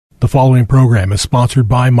following program is sponsored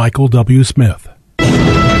by Michael W. Smith. The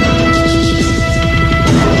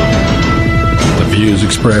views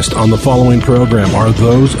expressed on the following program are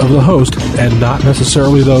those of the host and not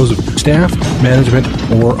necessarily those of staff, management,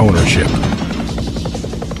 or ownership.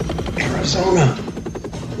 Arizona.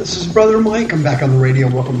 This is Brother Mike. I'm back on the radio.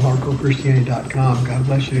 Welcome to HardcoreChristianity.com. God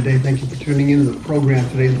bless you today. Thank you for tuning into the program.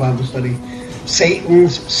 Today's Bible study,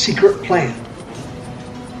 Satan's Secret Plan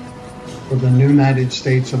for the United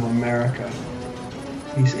States of America.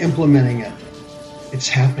 He's implementing it. It's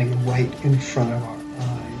happening right in front of our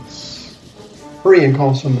eyes. Hurry and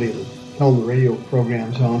call somebody to tell them the radio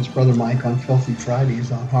program's on. It's Brother Mike on Filthy Fridays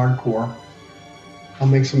on Hardcore. I'll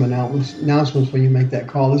make some announcements when you make that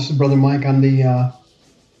call. This is Brother Mike. I'm the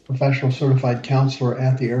professional certified counselor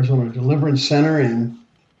at the Arizona Deliverance Center in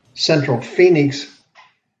Central Phoenix.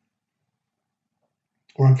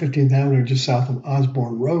 We're on 15th Avenue, just south of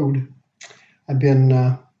Osborne Road. I've been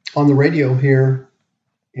on the radio here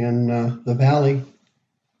in the Valley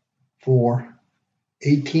for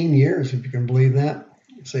 18 years, if you can believe that.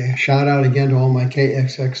 Say a shout out again to all my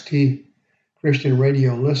KXXT Christian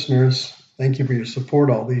radio listeners. Thank you for your support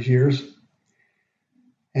all these years.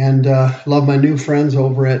 And love my new friends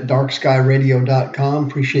over at darkskyradio.com.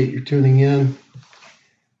 Appreciate you tuning in.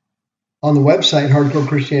 On the website,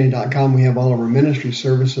 hardcorechristianity.com, we have all of our ministry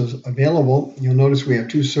services available. You'll notice we have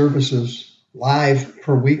 2 services live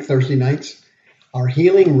per week, Thursday nights. Our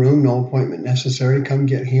healing room, no appointment necessary. Come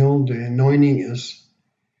get healed. The anointing is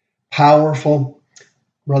powerful.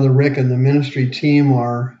 Brother Rick and the ministry team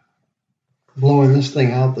are blowing this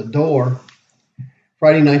thing out the door.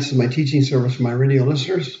 Friday nights is my teaching service for my radio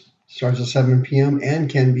listeners. Starts at 7 p.m. and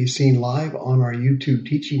can be seen live on our YouTube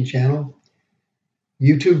teaching channel,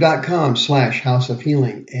 youtube.com/House of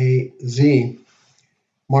Healing AZ.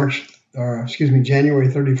 January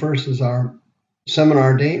 31st is our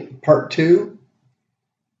seminar date, part 2,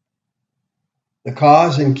 The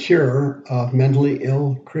Cause and Cure of Mentally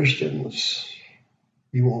Ill Christians.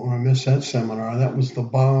 You won't want to miss that seminar. That was the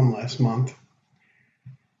bomb last month.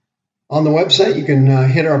 On the website, you can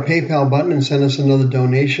hit our PayPal button and send us another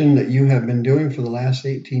donation that you have been doing for the last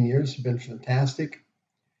 18 years. It's been fantastic.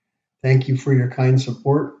 Thank you for your kind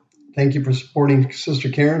support. Thank you for supporting Sister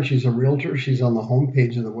Karen. She's a realtor. She's on the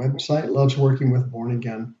homepage of the website. Loves working with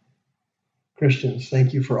born-again Christians.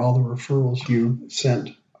 Thank you for all the referrals you sent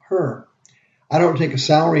her. I don't take a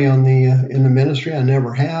salary on in the ministry. I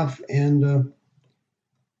never have. And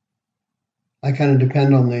I kind of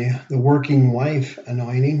depend on the working wife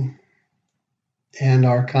anointing and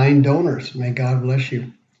our kind donors. May God bless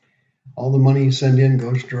you. All the money you send in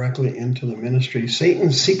goes directly into the ministry.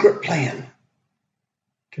 Satan's secret plan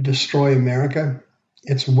to destroy America.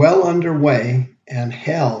 It's well underway, and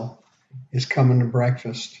hell is coming to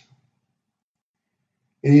breakfast.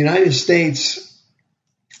 In the United States,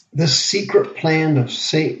 this secret plan of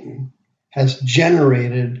Satan has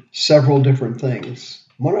generated several different things.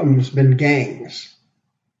 One of them has been gangs.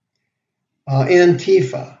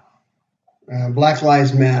 Antifa, Black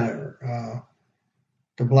Lives Matter,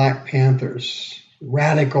 the Black Panthers,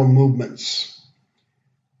 radical movements,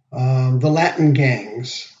 the Latin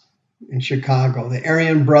gangs in Chicago, the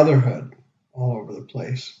Aryan Brotherhood all over the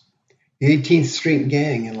place, the 18th Street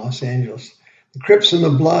Gang in Los Angeles, the Crips and the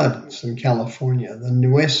Bloods in California, the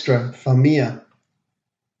Nuestra Familia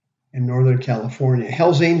in Northern California,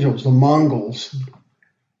 Hell's Angels, the Mongols,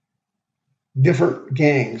 different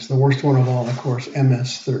gangs. The worst one of all, of course,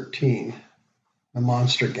 MS-13, the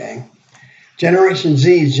Monster Gang. Generation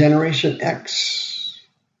Z, Generation X,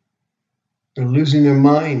 they're losing their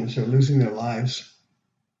minds, they're losing their lives.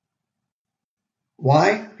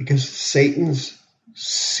 Why? Because Satan's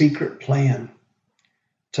secret plan. I'll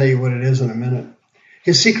tell you what it is in a minute.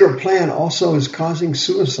 His secret plan also is causing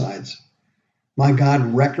suicides. My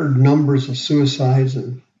God, record numbers of suicides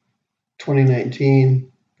in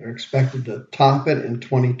 2019. They're expected to top it in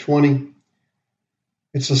 2020.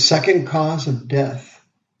 It's the second cause of death.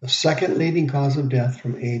 The second leading cause of death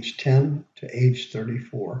from age 10 to age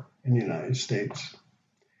 34 in the United States.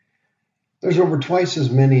 There's over twice as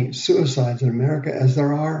many suicides in America as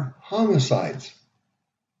there are homicides.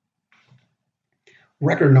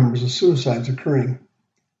 Record numbers of suicides occurring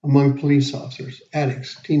among police officers,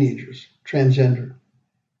 addicts, teenagers, transgender.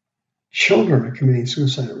 Children are committing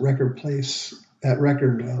suicide at record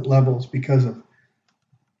levels because of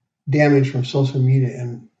damage from social media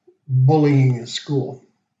and bullying in school.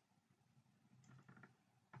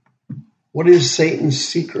 What is Satan's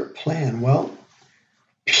secret plan? Well,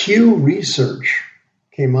 Pew Research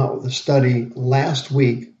came out with a study last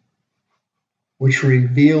week which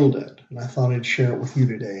revealed it, and I thought I'd share it with you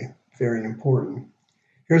today. Very important.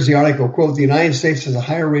 Here's the article, quote, the United States has a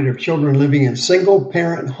higher rate of children living in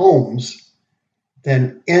single-parent homes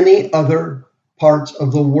than any other parts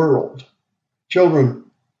of the world. Children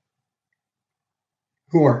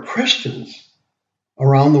who are Christians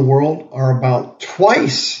around the world are about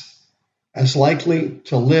twice as likely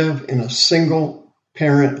to live in a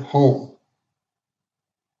single-parent home.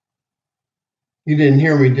 You didn't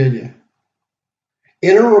hear me, did you?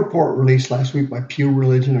 In a report released last week by Pew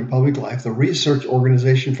Religion and Public Life, the research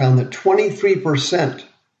organization found that 23%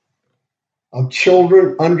 of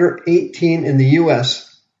children under 18 in the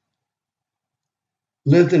U.S.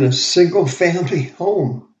 lived in a single-family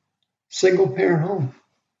home, single-parent home.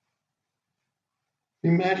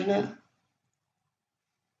 Can you imagine that?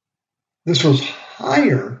 This was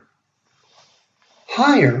higher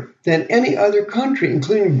than any other country,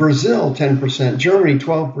 including Brazil, 10%, Germany,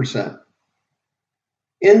 12%.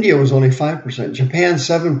 India was only 5%, Japan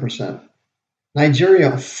 7%,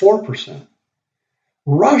 Nigeria 4%,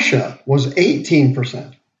 Russia was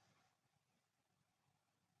 18%,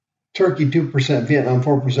 Turkey 2%, Vietnam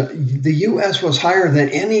 4%. The U.S. was higher than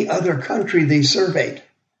any other country they surveyed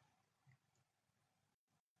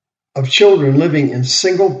of children living in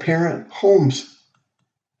single-parent homes.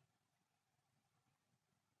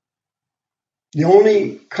 The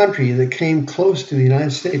only country that came close to the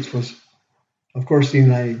United States was, of course, the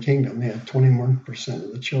United Kingdom. They had 21%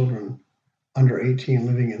 of the children under 18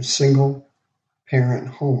 living in single-parent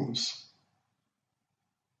homes.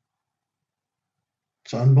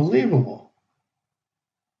 It's unbelievable.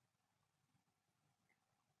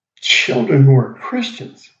 Children who are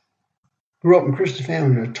Christians, grew up in Christian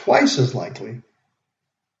families, are twice as likely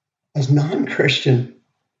as non-Christian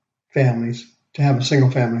families to have a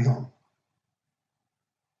single-family home.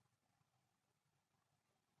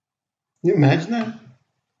 Can you imagine that?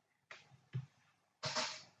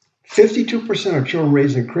 52% of children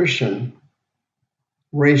raised Christian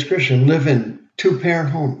live in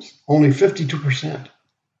two-parent homes. Only 52%.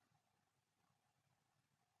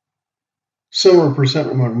 Similar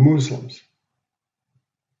percent among Muslims.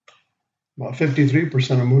 About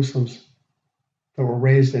 53% of Muslims that were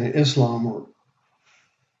raised in Islam were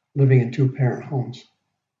living in two-parent homes.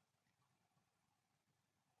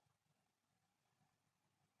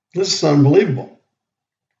 This is unbelievable.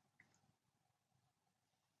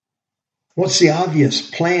 What's the obvious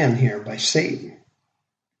plan here by Satan?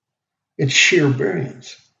 It's sheer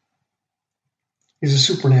brilliance. He's a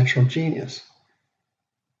supernatural genius.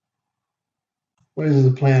 What is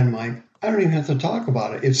the plan, Mike? I don't even have to talk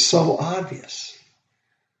about it. It's so obvious.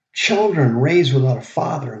 Children raised without a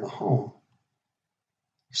father in the home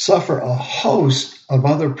suffer a host of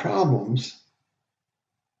other problems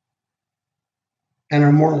and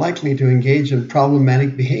are more likely to engage in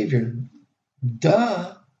problematic behavior.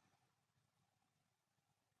 Duh.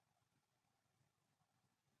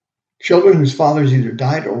 Children whose fathers either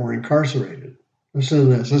died or were incarcerated. Listen to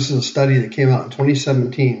this. This is a study that came out in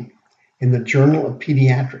 2017 in the Journal of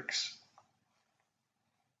Pediatrics.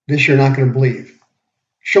 This you're not going to believe.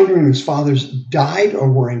 Children whose fathers died or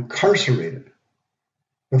were incarcerated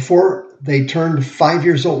before they turned 5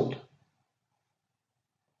 years old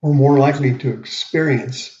were more likely to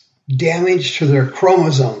experience damage to their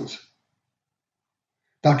chromosomes.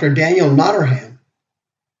 Dr. Daniel Notterham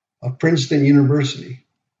of Princeton University,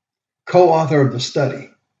 co-author of the study,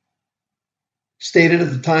 stated at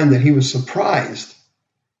the time that he was surprised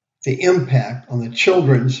the impact on the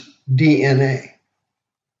children's DNA.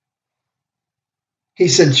 He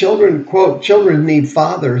said, children, quote, children need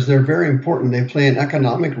fathers. They're very important. They play an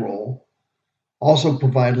economic role, also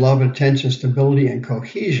provide love, attention, stability, and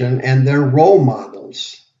cohesion, and they're role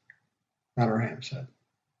models, Notterham said.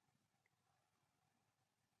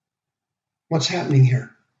 What's happening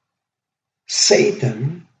here?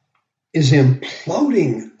 Satan is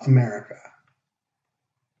imploding America.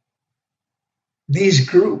 These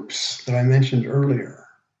groups that I mentioned earlier,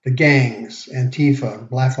 the gangs, Antifa,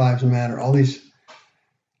 Black Lives Matter, all these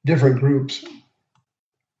different groups,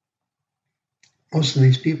 most of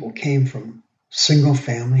these people came from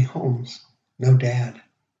single-family homes, no dad.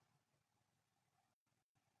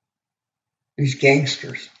 These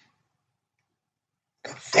gangsters,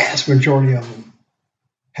 the vast majority of them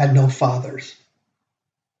had no fathers.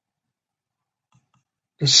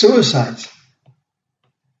 The suicides,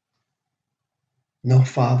 no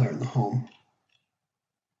father in the home.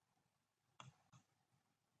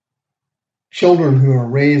 Children who are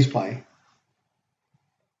raised by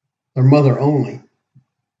their mother only,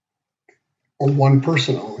 or one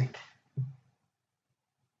person only,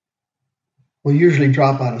 will usually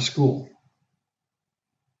drop out of school.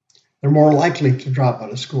 They're more likely to drop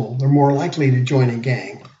out of school. They're more likely to join a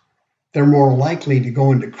gang. They're more likely to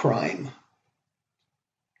go into crime.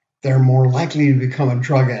 They're more likely to become a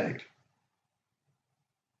drug addict.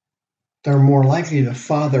 They're more likely to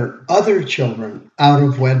father other children out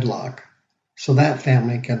of wedlock so that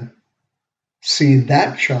family can see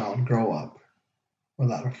that child grow up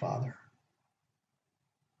without a father.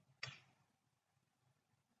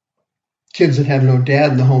 Kids that have no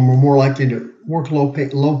dad in the home are more likely to work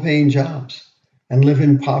low-paying jobs and live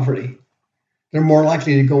in poverty. They're more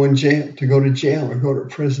likely to go to jail or go to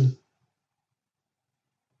prison.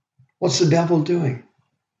 What's the devil doing?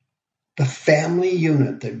 The family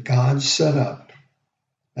unit that God set up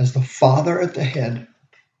as the father at the head,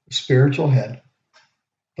 the spiritual head,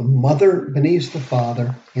 the mother beneath the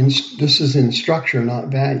father. This is in structure, not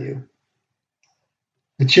value.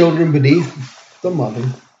 The children beneath the mother.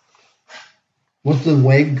 Was the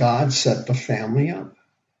way God set the family up.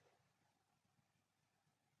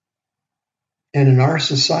 And in our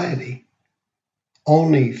society,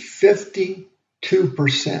 only 52%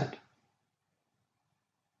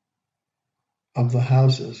 of the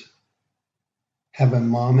houses have a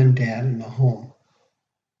mom and dad in the home.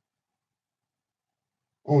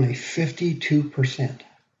 Only 52%.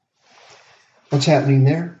 What's happening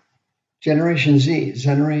there? Generation Z,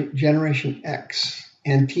 Generation X,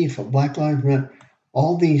 Antifa, Black Lives Matter,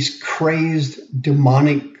 all these crazed,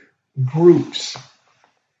 demonic groups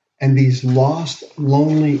and these lost,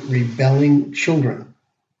 lonely, rebelling children,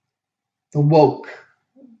 the woke,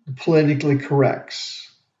 the politically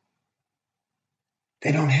corrects,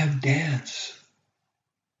 they don't have dads.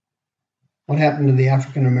 What happened to the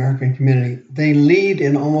African American community? They lead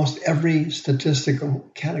in almost every statistical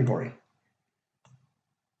category.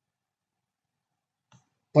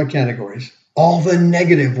 What categories? All the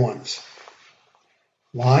negative ones.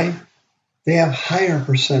 Why? They have higher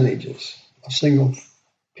percentages of single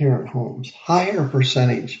parent homes, higher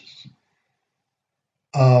percentages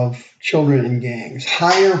of children in gangs,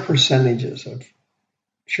 higher percentages of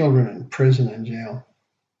children in prison and jail,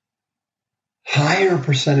 higher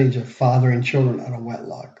percentage of fathering children out of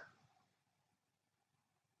wedlock,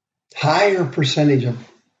 higher percentage of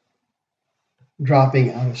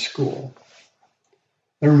dropping out of school.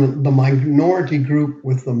 They're the minority group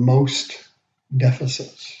with the most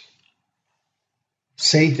deficits.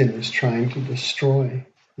 Satan is trying to destroy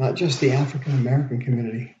not just the African American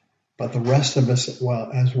community, but the rest of us as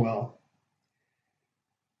well.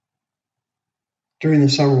 During the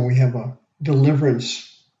summer, we have a deliverance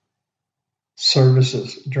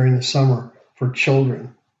services during the summer for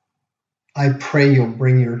children. I pray you'll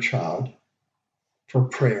bring your child for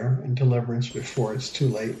prayer and deliverance before it's too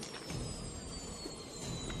late.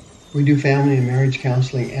 We do family and marriage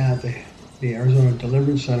counseling at the Arizona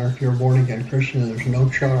Deliverance Center. If you're a born-again Christian, there's no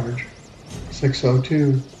charge.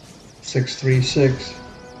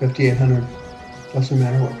 602-636-5800. Doesn't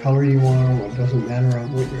matter what color you are. It doesn't matter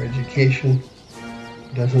what your education.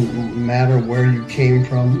 It doesn't matter where you came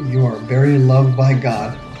from. You are very loved by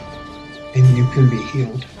God, and you can be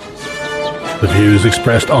healed. The views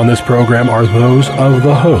expressed on this program are those of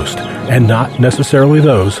the host and not necessarily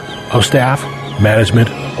those of staff, management,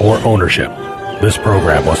 or ownership. This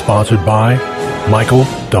program was sponsored by Michael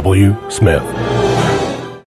W. Smith.